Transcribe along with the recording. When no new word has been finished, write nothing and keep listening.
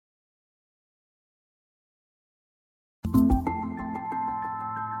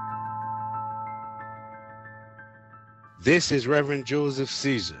This is Reverend Joseph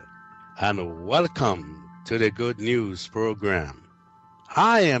Caesar, and welcome to the Good News program.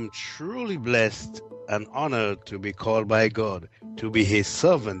 I am truly blessed and honored to be called by God to be His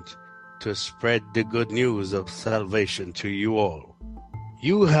servant to spread the good news of salvation to you all.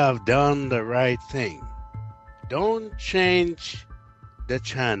 You have done the right thing. Don't change the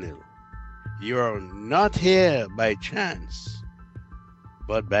channel. You are not here by chance,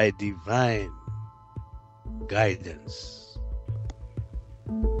 but by divine guidance.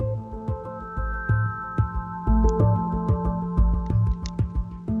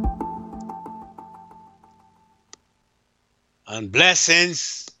 And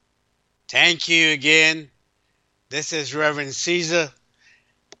blessings. Thank you again. This is Reverend Caesar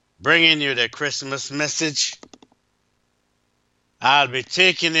bringing you the Christmas message. I'll be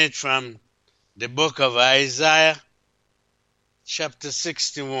taking it from the book of Isaiah, chapter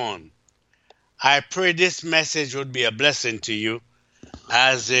 61. I pray this message would be a blessing to you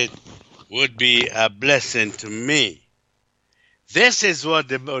as it would be a blessing to me. This is what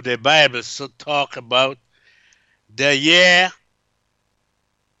the Bible talk about, the year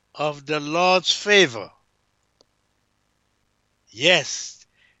of the Lord's favor. Yes,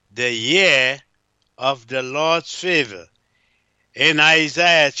 the year of the Lord's favor. In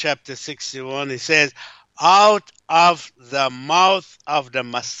Isaiah chapter 61, it says, out of the mouth of the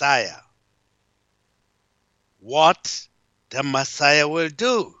Messiah. What the Messiah will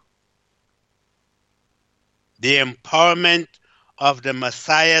do. The empowerment of the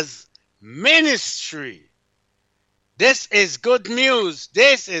Messiah's ministry. This is good news.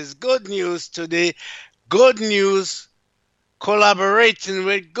 This is good news today. Good news collaborating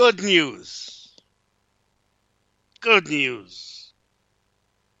with good news. Good news.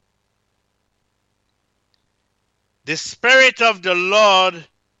 The Spirit of the Lord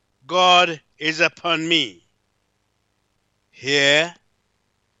God is upon me. Here,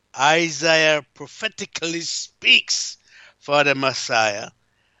 Isaiah prophetically speaks for the Messiah,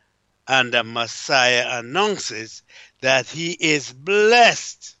 and the Messiah announces that he is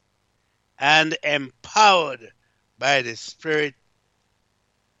blessed and empowered by the Spirit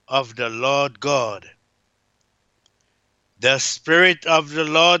of the Lord God. The Spirit of the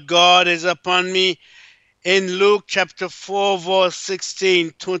Lord God is upon me. In Luke chapter 4, verse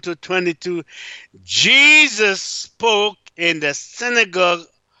 16 to 22, Jesus spoke in the synagogue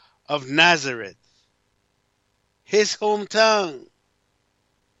of Nazareth, his hometown.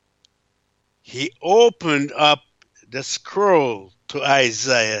 He opened up the scroll to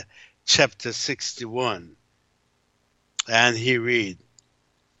Isaiah chapter 61, and he read,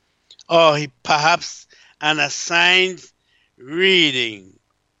 or he perhaps an assigned reading,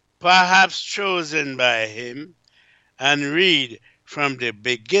 perhaps chosen by him, and read from the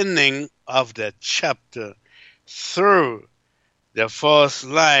beginning of the chapter through the first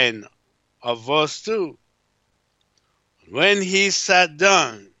line of verse 2. When he sat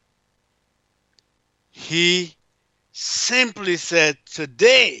down, he simply said,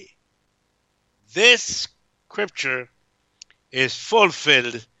 today, this scripture is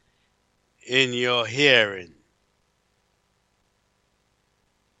fulfilled in your hearing.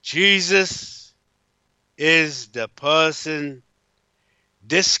 Jesus is the person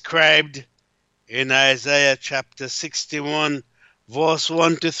described in Isaiah chapter 61, verse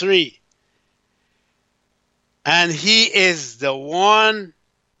 1 to 3. And he is the one,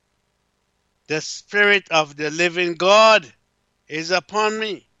 the Spirit of the living God is upon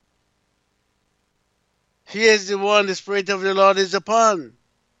me. He is the one the Spirit of the Lord is upon.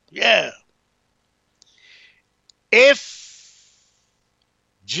 Yeah. If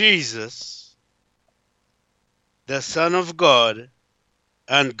Jesus, the Son of God,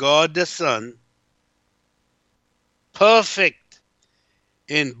 and God the Son, perfect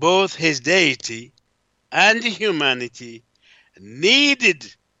in both his deity and humanity,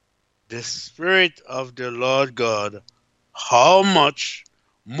 needed the Spirit of the Lord God, how much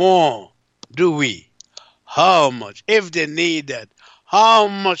more do we? How much? If they need that, how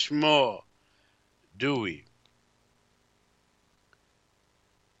much more do we?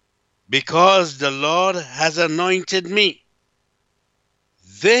 Because the Lord has anointed me.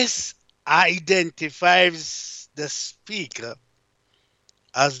 This identifies the speaker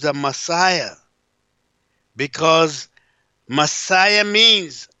as the Messiah, because Messiah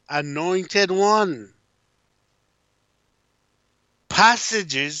means anointed one.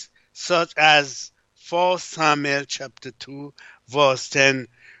 Passages such as 1 Samuel chapter 2 verse 10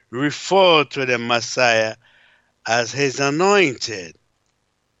 refer to the Messiah as his anointed.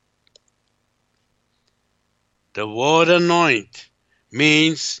 The word anoint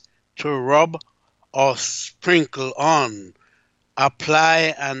means to rub or sprinkle on,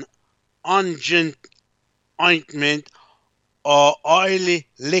 apply an unguent ointment or oily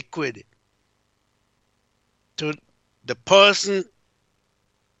liquid to the person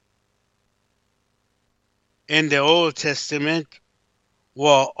in the Old Testament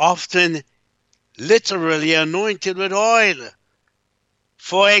were often literally anointed with oil.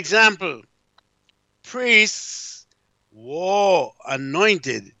 For example, priests were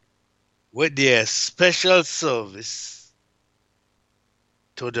anointed with their special service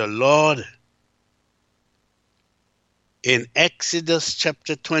to the Lord. In Exodus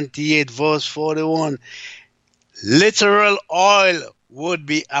chapter 28, verse 41, literal oil would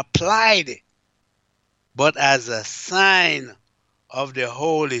be applied, but as a sign of the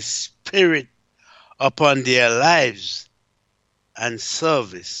Holy Spirit upon their lives and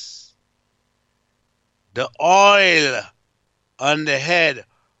service. The oil on the head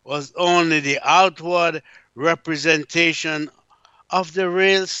was only the outward representation of the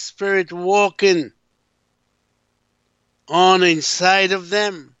real Spirit working on inside of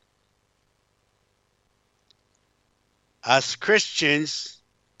them. As Christians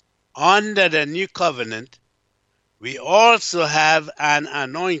under the new covenant, we also have an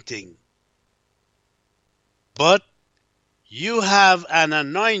anointing. But you have an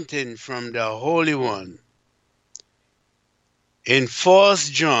anointing from the Holy One. In 1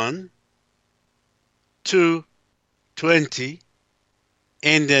 John 2:20,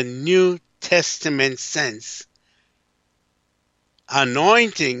 in the New Testament sense,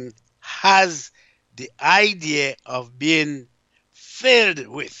 anointing has the idea of being filled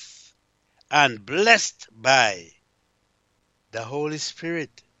with and blessed by the Holy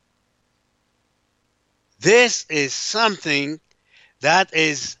Spirit. This is something that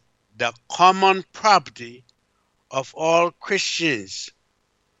is the common property of all Christians,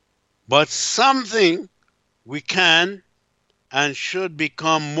 but something we can and should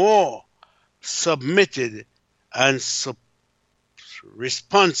become more submitted and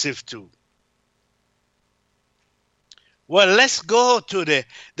responsive to. Well, let's go to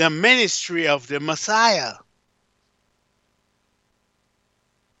the ministry of the Messiah.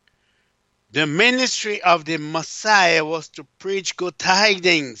 The ministry of the Messiah was to preach good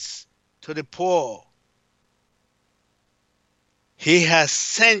tidings to the poor. He has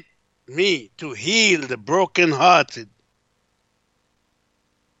sent me to heal the brokenhearted,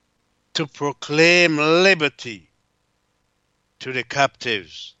 to proclaim liberty to the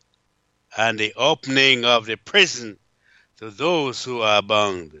captives, and the opening of the prison to those who are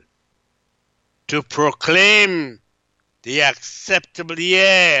bound, to proclaim the acceptable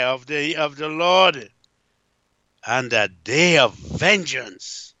year of the Lord, and the day of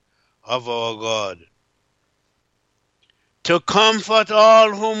vengeance of our God, to comfort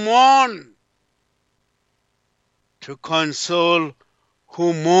all who mourn, to console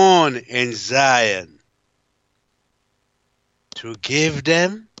who mourn in Zion, to give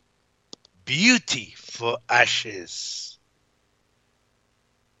them beauty for ashes,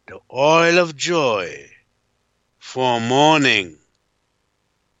 the oil of joy for mourning,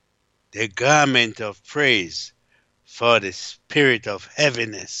 the garment of praise for the spirit of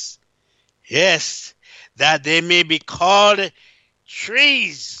heaviness. Yes, that they may be called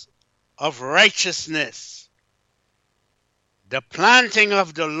trees of righteousness, the planting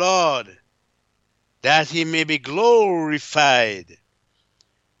of the Lord, that he may be glorified,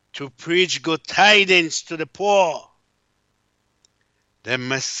 to preach good tidings to the poor. The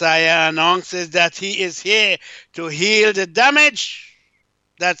Messiah announces that he is here to heal the damage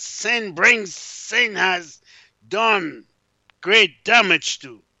that sin brings. Sin has done great damage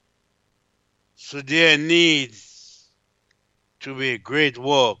to. So there needs to be a great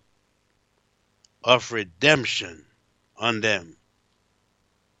work of redemption on them.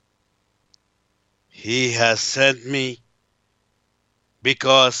 He has sent me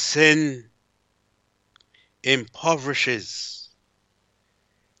because sin impoverishes.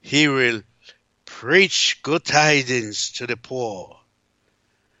 He will preach good tidings to the poor.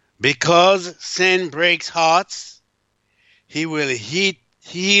 Because sin breaks hearts, he will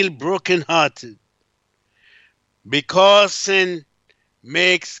heal brokenhearted. Because sin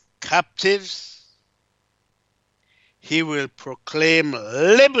makes captives, he will proclaim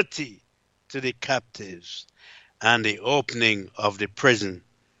liberty to the captives and the opening of the prison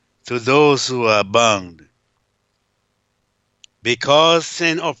to those who are bound. Because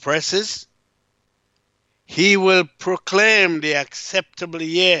sin oppresses, he will proclaim the acceptable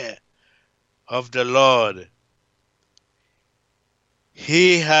year of the Lord.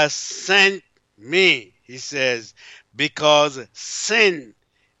 He has sent me, he says, because sin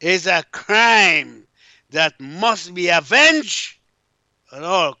is a crime that must be avenged at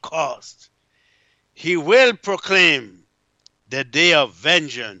all costs. He will proclaim the day of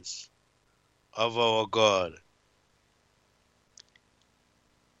vengeance of our God.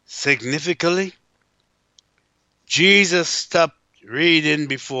 Significantly, Jesus stopped reading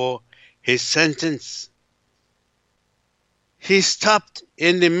before his sentence. He stopped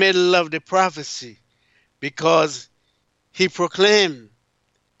in the middle of the prophecy because he proclaimed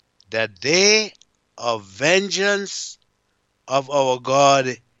the day of vengeance of our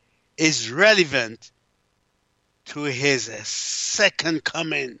God is relevant to his second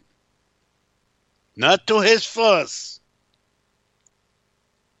coming, not to his first.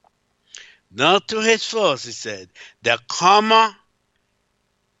 Not to his first, he said. The comma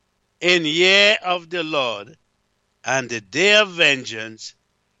in year of the Lord and the day of vengeance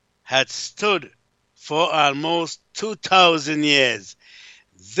had stood for almost 2,000 years.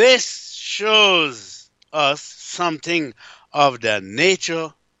 This shows us something of the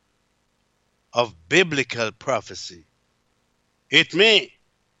nature of biblical prophecy. It may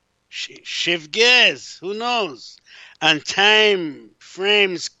shift gears, who knows, and time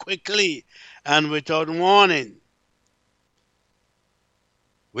frames quickly and without warning.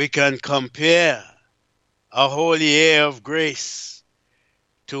 We can compare a whole year of grace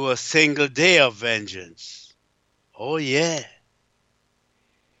to a single day of vengeance. Oh yeah.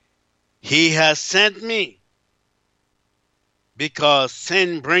 He has sent me because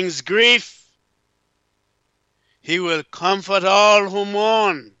sin brings grief. He will comfort all who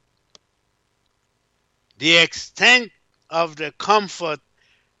mourn. The extent of the comfort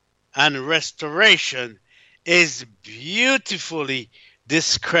and restoration is beautifully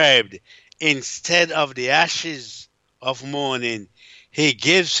described. Instead of the ashes of mourning, he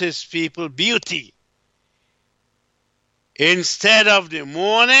gives his people beauty. Instead of the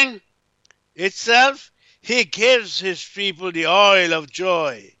mourning itself, he gives his people the oil of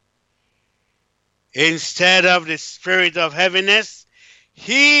joy. Instead of the spirit of heaviness,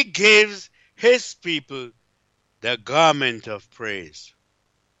 he gives his people the garment of praise.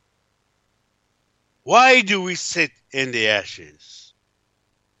 Why do we sit in the ashes?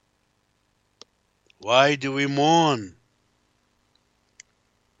 Why do we mourn?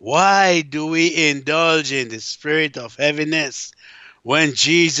 Why do we indulge in the spirit of heaviness when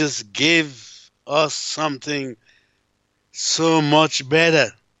Jesus gives us something so much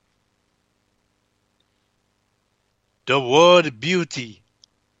better? The word beauty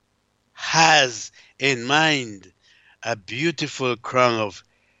has in mind a beautiful crown of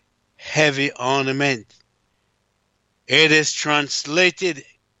heavy ornament. It is translated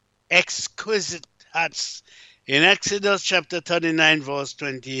exquisite hats in Exodus chapter 39 verse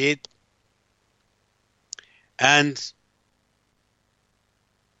 28 and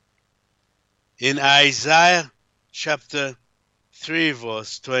in Isaiah chapter 3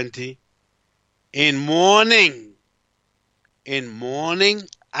 verse 20. In mourning,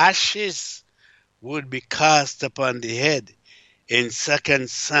 ashes would be cast upon the head. In 2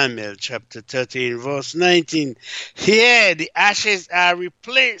 Samuel chapter 13 verse 19, here the ashes are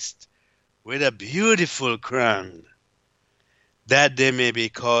replaced with a beautiful crown, that they may be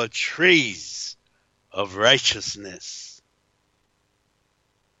called trees of righteousness.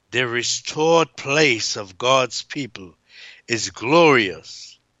 The restored place of God's people is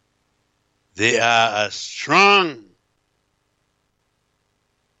glorious. They are as strong,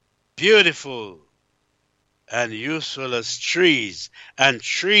 beautiful, and useful as trees, and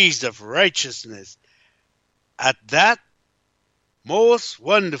trees of righteousness. At that, most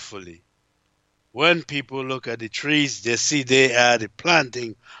wonderfully, when people look at the trees, they see they are the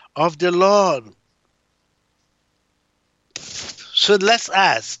planting of the Lord. So let's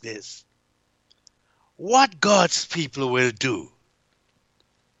ask this. What God's people will do?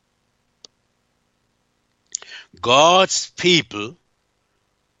 God's people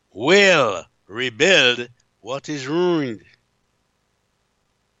will rebuild what is ruined,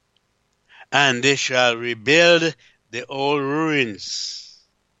 and they shall rebuild the old ruins.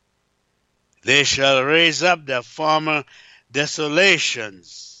 They shall raise up the former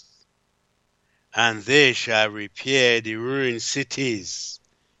desolations, and they shall repair the ruined cities,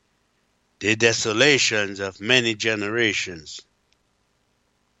 the desolations of many generations.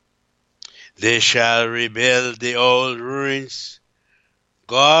 They shall rebuild the old ruins.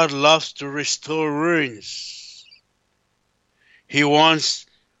 God loves to restore ruins. He wants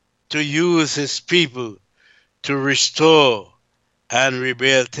to use his people to restore and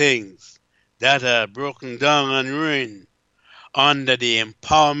rebuild things that are broken down and ruined under the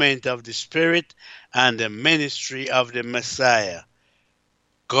empowerment of the Spirit and the ministry of the Messiah.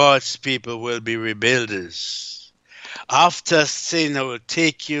 God's people will be rebuilders. After sin will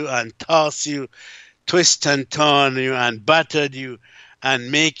take you and toss you, twist and turn you and batter you and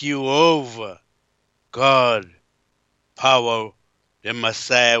make you over, God, power, the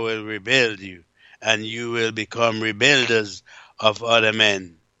Messiah will rebuild you, and you will become rebuilders of other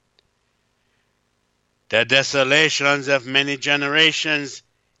men. The desolations of many generations,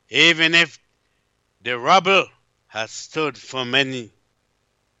 even if the rubble has stood for many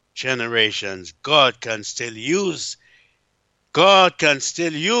generations, God can still use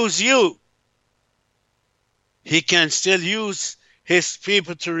you. He can still use his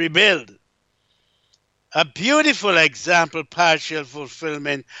people to rebuild. A beautiful example, partial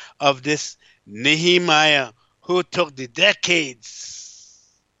fulfillment of this Nehemiah, who took the decades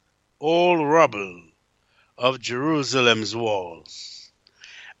old rubble of Jerusalem's walls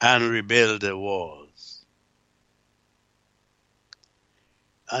and rebuilt the walls.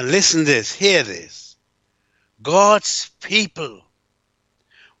 And listen this, hear this. God's people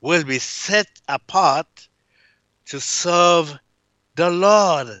will be set apart to serve the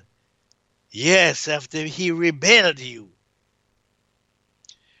Lord. Yes, after he rebuilt you.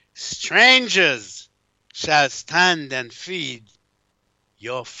 Strangers shall stand and feed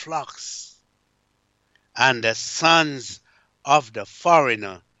your flocks, and the sons of the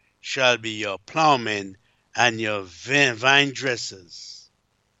foreigner shall be your plowmen and your vine dressers.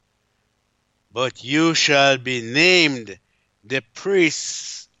 But you shall be named the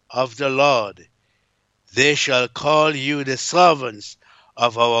priests of the Lord. They shall call you the servants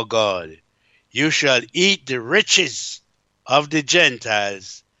of our God. You shall eat the riches of the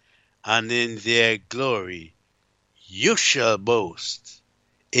Gentiles, and in their glory you shall boast.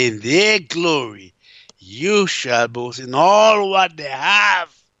 In their glory you shall boast. In all what they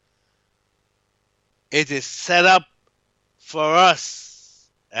have, it is set up for us,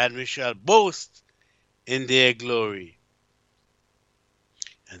 and we shall boast in their glory.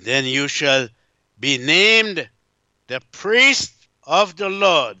 And then you shall be named the priest of the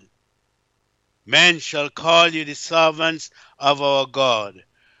Lord. Men shall call you the servants of our God.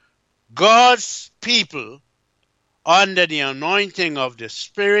 God's people, under the anointing of the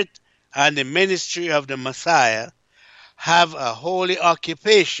Spirit and the ministry of the Messiah, have a holy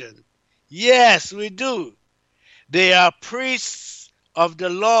occupation. Yes, we do. They are priests of the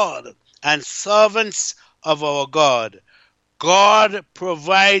Lord and servants of our God. God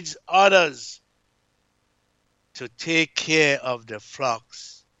provides others to take care of the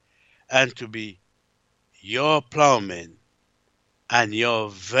flocks and to be your plowmen and your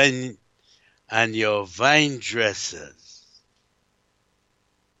vine dressers.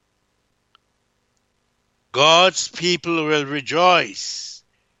 God's people will rejoice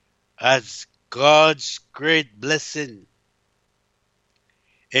as God's great blessing.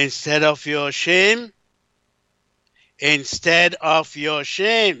 Instead of your shame,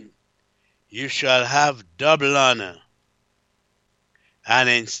 you shall have double honor. And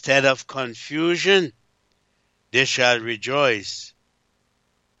instead of confusion, they shall rejoice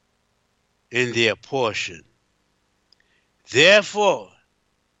in their portion. Therefore,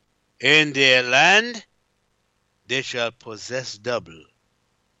 in their land they shall possess double.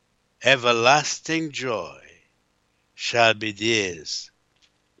 Everlasting joy shall be theirs.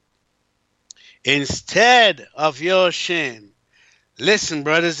 Instead of your shame, listen,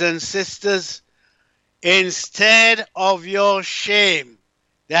 brothers and sisters, instead of your shame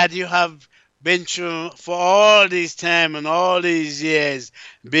that you have been through for all this time and all these years,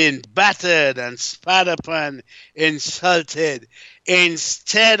 been battered and spat upon, insulted,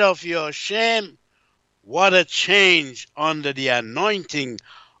 instead of your shame, what a change under the anointing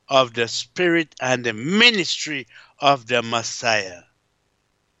of the Spirit and the ministry of the Messiah.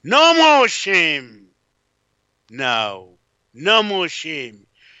 No more shame. Now, no more shame.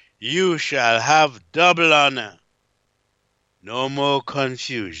 You shall have double honor. No more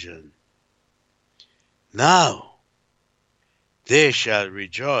confusion. Now they shall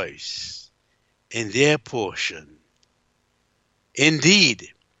rejoice in their portion.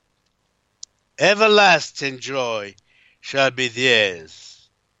 Indeed, everlasting joy shall be theirs,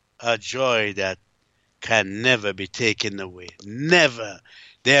 a joy that can never be taken away. Never.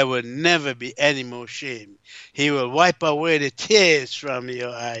 There will never be any more shame. He will wipe away the tears from your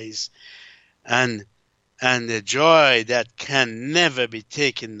eyes, and the joy that can never be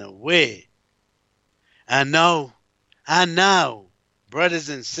taken away. And now, brothers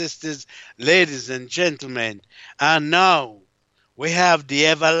and sisters, ladies and gentlemen, and now we have the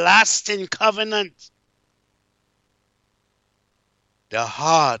everlasting covenant, the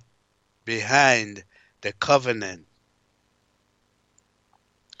heart behind the covenant.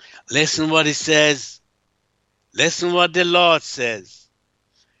 Listen what he says. Listen what the Lord says.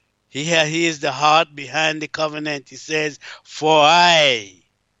 He is the heart behind the covenant. He says, for I,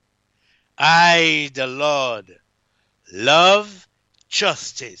 the Lord, love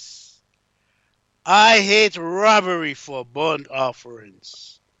justice. I hate robbery for burnt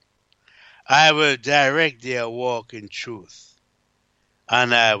offerings. I will direct their walk in truth,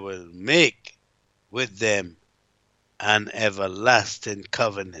 and I will make with them an everlasting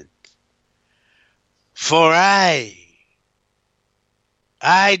covenant. For I,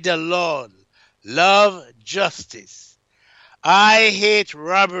 the Lord, love justice. I hate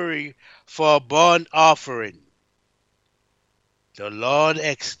robbery for burnt offering. The Lord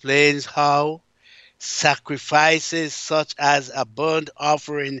explains how sacrifices such as a burnt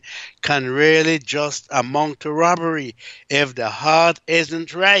offering can really just amount to robbery if the heart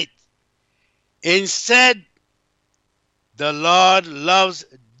isn't right. Instead, the Lord loves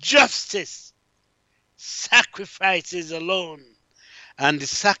justice. Sacrifices alone and the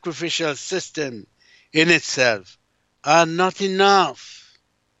sacrificial system in itself are not enough.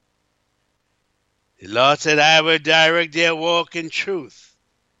 The Lord said, I will direct their walk in truth,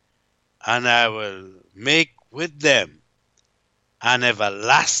 and I will make with them an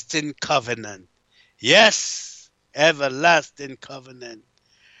everlasting covenant. Yes, everlasting covenant.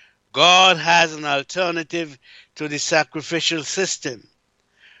 God has an alternative to the sacrificial system.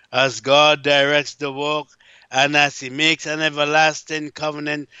 As God directs the walk and as he makes an everlasting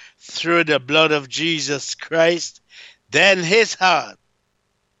covenant through the blood of Jesus Christ, then his heart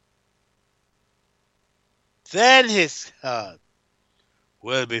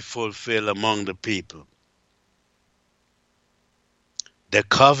will be fulfilled among the people. The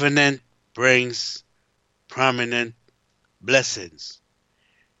covenant brings prominent blessings.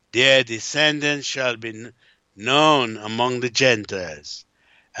 Their descendants shall be known among the Gentiles,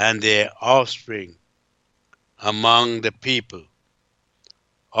 and their offspring among the people.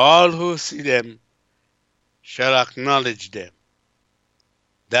 All who see them shall acknowledge them,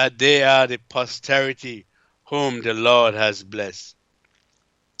 that they are the posterity whom the Lord has blessed.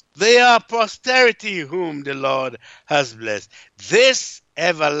 They are posterity whom the Lord has blessed. This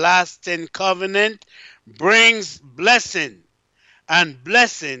everlasting covenant brings blessing, and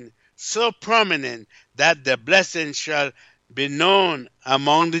blessing so prominent that the blessing shall be known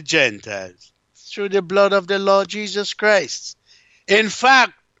among the Gentiles through the blood of the Lord Jesus Christ. In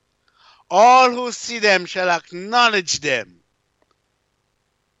fact, all who see them shall acknowledge them.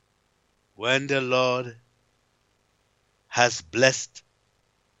 When the Lord has blessed,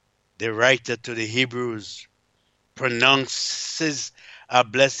 the writer to the Hebrews pronounces a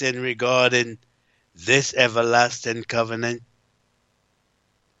blessing regarding this everlasting covenant.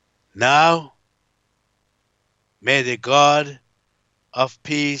 Now, may the God of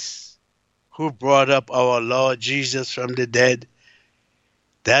peace, who brought up our Lord Jesus from the dead,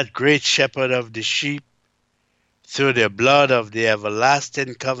 that great shepherd of the sheep, through the blood of the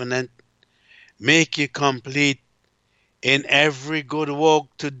everlasting covenant, make you complete in every good work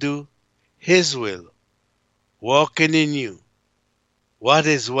to do his will, working in you what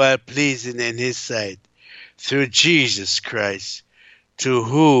is well pleasing in his sight, through Jesus Christ, to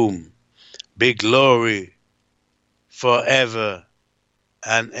whom be glory forever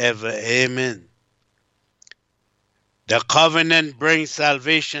and ever. Amen. The covenant brings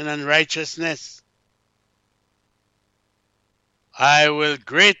salvation and righteousness. I will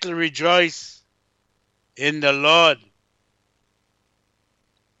greatly rejoice in the Lord.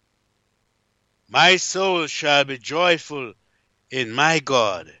 My soul shall be joyful in my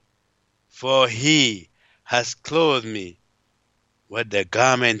God, for he has clothed me with the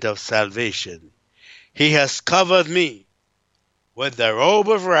garment of salvation. He has covered me with the robe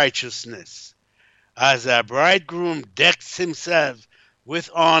of righteousness, as a bridegroom decks himself with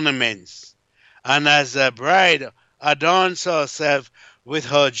ornaments, and as a bride adorns herself with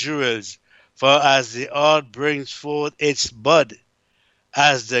her jewels. For as the earth brings forth its bud,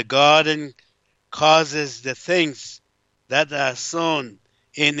 as the garden causes the things that are sown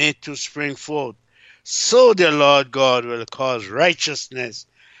in it to spring forth, so the Lord God will cause righteousness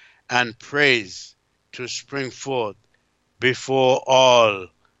and praise to spring forth before all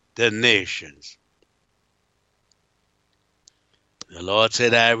the nations. The Lord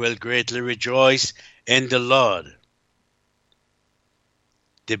said, I will greatly rejoice in the Lord.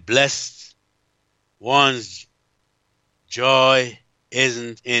 The blessed one's joy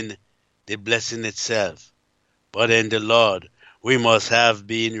isn't in the blessing itself, but in the Lord. We must have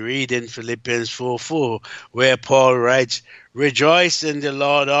been reading Philippians 4:4, where Paul writes, rejoice in the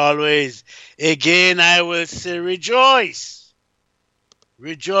Lord always. Again I will say rejoice.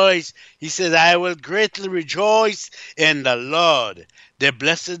 Rejoice. He said, I will greatly rejoice in the Lord. The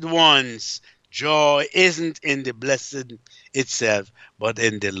blessed ones' joy isn't in the blessed itself, but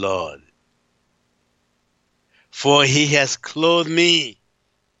in the Lord. For he has clothed me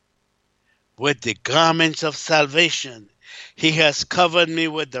with the garments of salvation. He has covered me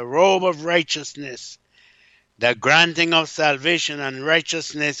with the robe of righteousness. The granting of salvation and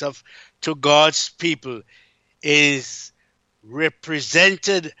righteousness to God's people is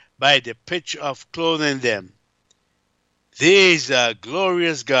represented by the picture of clothing them. These are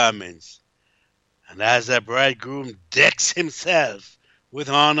glorious garments. And as a bridegroom decks himself with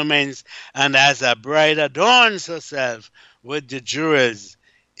ornaments, and as a bride adorns herself with the jewels,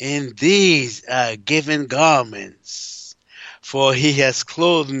 in these are given garments. For he has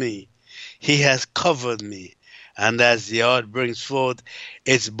clothed me, he has covered me. And as the earth brings forth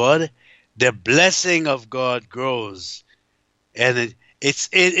its bud, the blessing of God grows. And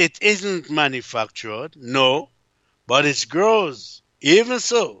it isn't manufactured, no, but it grows. Even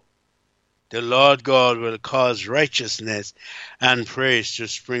so, the Lord God will cause righteousness and praise to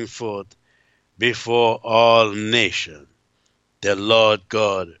spring forth before all nations. The Lord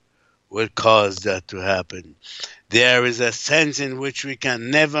God will cause that to happen. There is a sense in which we can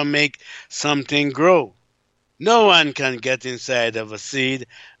never make something grow. No one can get inside of a seed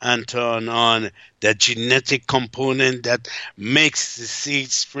and turn on the genetic component that makes the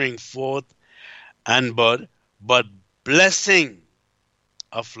seed spring forth and bud, but blessing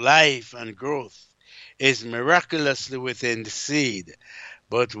of life and growth is miraculously within the seed,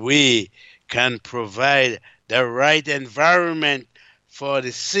 but we can provide the right environment for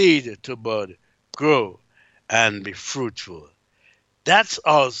the seed to bud, grow, and be fruitful. That's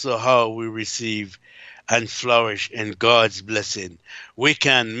also how we receive and flourish in God's blessing. We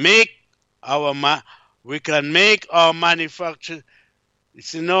can make our manufacture.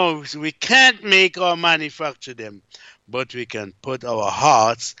 No, we can't make or manufacture them, but we can put our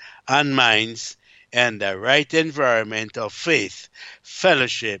hearts and minds in the right environment of faith,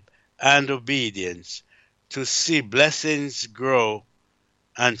 fellowship, and obedience to see blessings grow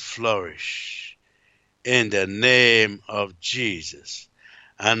and flourish in the name of Jesus.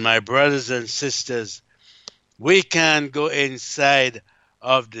 And my brothers and sisters, we can go inside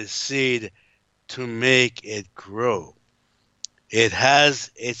of the seed to make it grow. It has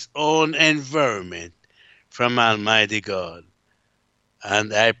its own environment from Almighty God.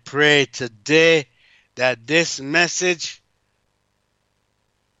 And I pray today that this message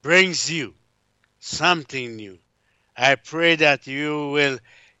brings you something new. I pray that you will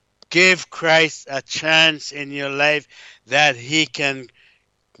give Christ a chance in your life, that he can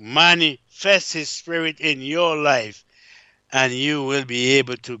manifest his spirit in your life, and you will be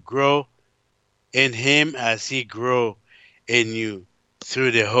able to grow in him as he grow in you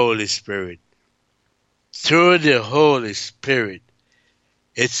through the Holy Spirit. Through the Holy Spirit.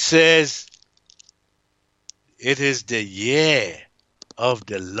 It says it is the year of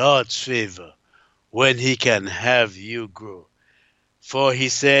the Lord's favor when he can have you grow. For he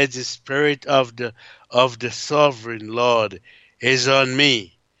said, the Spirit of the sovereign Lord is on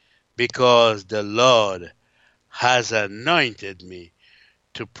me, because the Lord has anointed me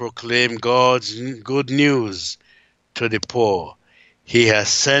to proclaim God's good news to the poor. He has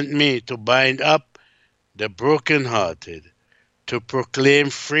sent me to bind up the brokenhearted, to proclaim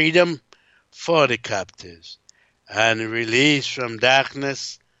freedom for the captives, and release from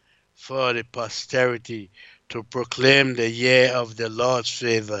darkness for the posterity, to proclaim the year of the Lord's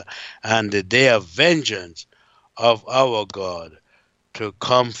favor and the day of vengeance of our God, to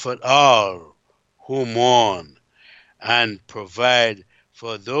comfort all who mourn, and provide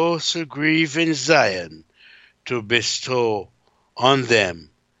for those who grieve in Zion, to bestow on them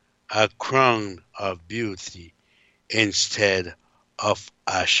a crown of beauty instead of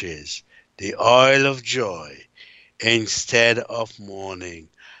ashes, the oil of joy instead of mourning,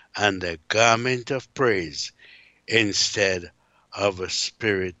 and the garment of praise instead of a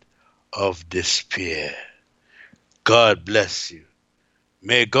spirit of despair. God bless you.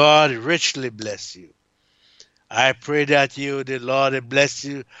 May God richly bless you. I pray that the Lord bless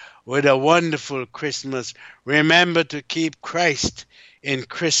you with a wonderful Christmas. Remember to keep Christ in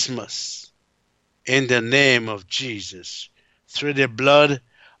Christmas in the name of Jesus. Through the blood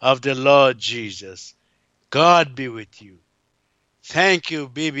of the Lord Jesus. God be with you. Thank you,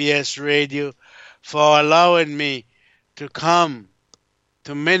 BBS Radio, for allowing me to come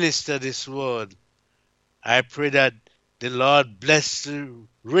to minister this word. I pray that the Lord bless you,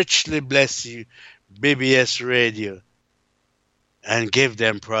 richly bless you, BBS Radio, and give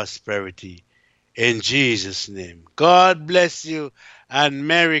them prosperity in Jesus' name. God bless you and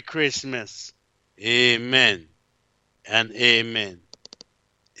Merry Christmas. Amen and amen.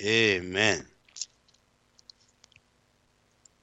 Amen.